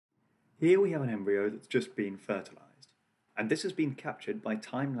Here we have an embryo that's just been fertilised, and this has been captured by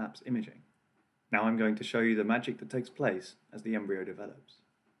time-lapse imaging. Now I'm going to show you the magic that takes place as the embryo develops.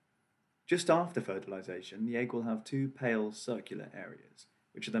 Just after fertilisation, the egg will have two pale circular areas,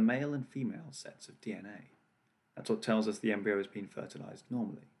 which are the male and female sets of DNA. That's what tells us the embryo has been fertilised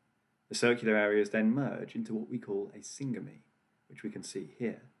normally. The circular areas then merge into what we call a syngamy, which we can see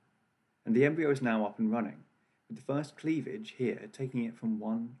here. And the embryo is now up and running, with the first cleavage here taking it from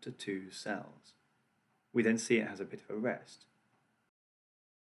 1 to 2 cells. We then see it has a bit of a rest.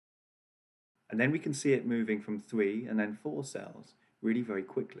 And then we can see it moving from 3 and then 4 cells really very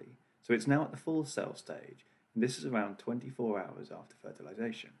quickly. So it's now at the full cell stage, and this is around 24 hours after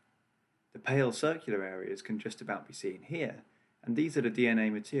fertilisation. The pale circular areas can just about be seen here, and these are the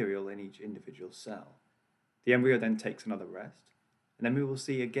DNA material in each individual cell. The embryo then takes another rest, and then we will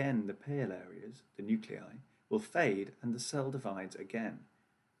see again the pale areas, the nuclei, will fade and the cell divides again.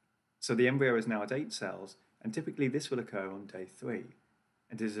 So the embryo is now at 8 cells, and typically this will occur on day 3.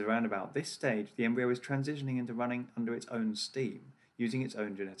 And it is around about this stage the embryo is transitioning into running under its own steam, using its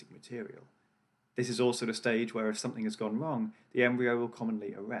own genetic material. This is also the stage where if something has gone wrong, the embryo will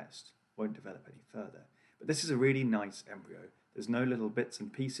commonly arrest, won't develop any further. But this is a really nice embryo. There's no little bits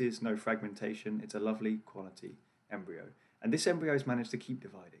and pieces, no fragmentation. It's a lovely quality embryo. And this embryo has managed to keep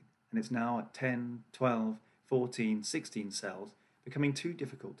dividing, and it's now at 10, 12, 14, 16 cells, becoming too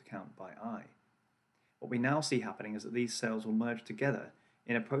difficult to count by eye. What we now see happening is that these cells will merge together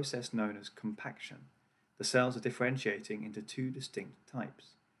in a process known as compaction. The cells are differentiating into 2 distinct types.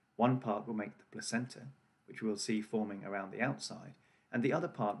 One part will make the placenta, which we will see forming around the outside, and the other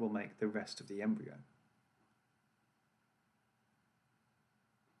part will make the rest of the embryo.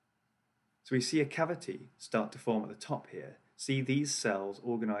 So we see a cavity start to form at the top here. See these cells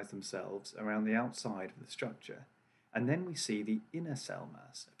organize themselves around the outside of the structure, and then we see the inner cell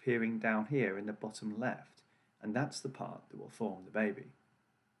mass appearing down here in the bottom left, and that's the part that will form the baby.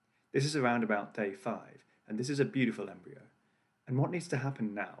 This is around about day 5, and this is a beautiful embryo. And what needs to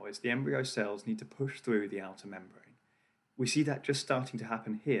happen now is the embryo cells need to push through the outer membrane. We see that just starting to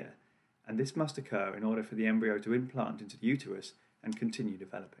happen here, and this must occur in order for the embryo to implant into the uterus and continue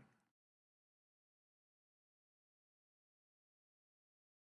developing.